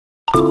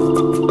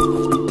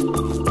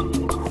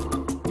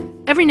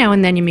Every now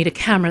and then you meet a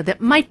camera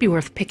that might be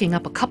worth picking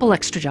up a couple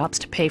extra jobs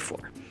to pay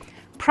for.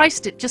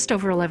 Priced at just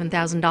over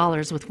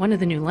 $11,000 with one of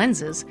the new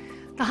lenses,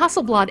 the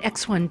Hasselblad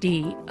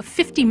X1D, a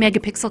 50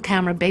 megapixel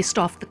camera based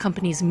off the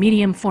company's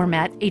medium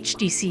format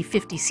HDC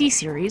 50C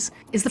series,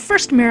 is the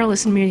first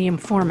mirrorless in medium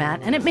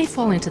format, and it may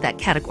fall into that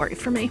category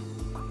for me.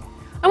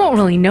 I won't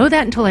really know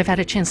that until I've had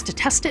a chance to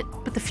test it,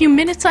 but the few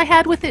minutes I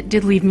had with it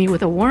did leave me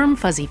with a warm,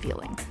 fuzzy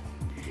feeling.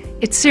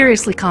 It's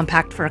seriously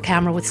compact for a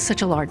camera with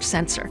such a large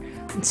sensor,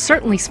 and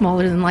certainly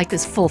smaller than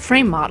Leica's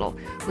full-frame model,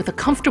 with a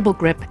comfortable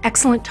grip,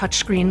 excellent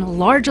touchscreen,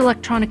 large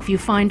electronic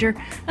viewfinder,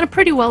 and a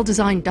pretty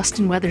well-designed dust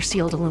and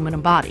weather-sealed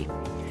aluminum body.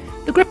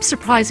 The grip's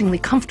surprisingly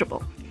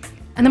comfortable,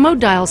 and the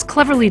mode dial's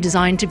cleverly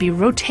designed to be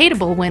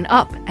rotatable when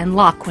up and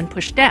lock when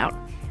pushed down.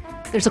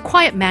 There's a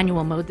quiet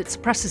manual mode that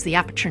suppresses the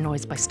aperture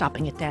noise by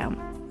stopping it down.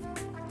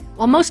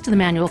 While most of the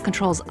manual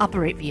controls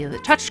operate via the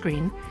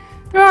touchscreen,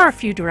 there are a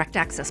few direct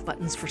access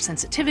buttons for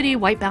sensitivity,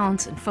 white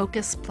balance, and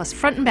focus, plus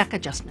front and back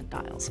adjustment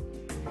dials.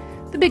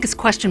 The biggest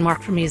question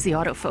mark for me is the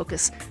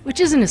autofocus, which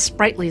isn't as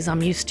sprightly as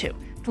I'm used to.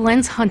 The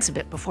lens hunts a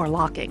bit before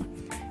locking.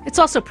 It's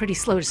also pretty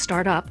slow to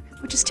start up,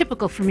 which is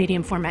typical for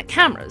medium format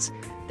cameras.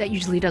 That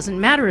usually doesn't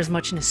matter as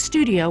much in a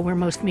studio where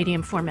most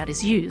medium format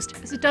is used,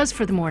 as it does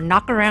for the more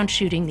knock-around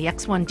shooting the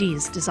X1D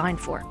is designed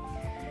for.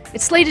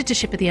 It's slated to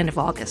ship at the end of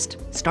August.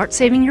 Start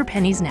saving your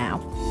pennies now.